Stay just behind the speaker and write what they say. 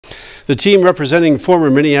The team representing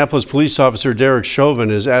former Minneapolis police officer Derek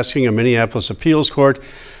Chauvin is asking a Minneapolis appeals court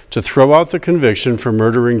to throw out the conviction for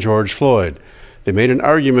murdering George Floyd. They made an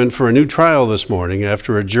argument for a new trial this morning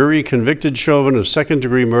after a jury convicted Chauvin of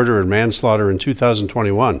second-degree murder and manslaughter in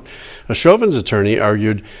 2021. Chauvin's attorney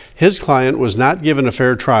argued his client was not given a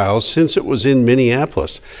fair trial since it was in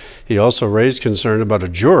Minneapolis. He also raised concern about a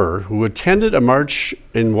juror who attended a march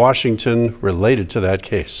in Washington related to that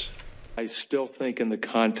case. I still think in the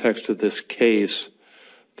context of this case,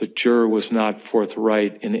 the juror was not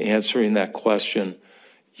forthright in answering that question,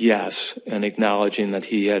 yes, and acknowledging that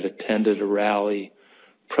he had attended a rally,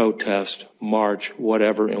 protest, march,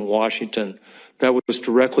 whatever in Washington that was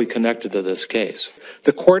directly connected to this case.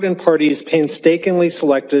 The court and parties painstakingly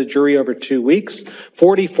selected a jury over 2 weeks.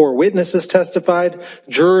 44 witnesses testified.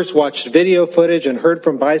 Jurors watched video footage and heard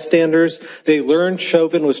from bystanders. They learned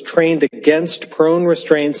Chauvin was trained against prone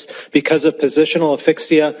restraints because of positional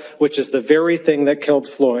asphyxia, which is the very thing that killed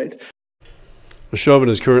Floyd. Chauvin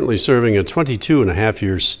is currently serving a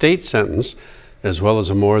 22.5-year state sentence, as well as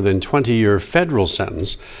a more than 20-year federal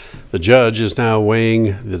sentence. The judge is now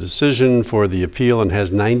weighing the decision for the appeal and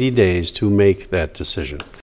has 90 days to make that decision.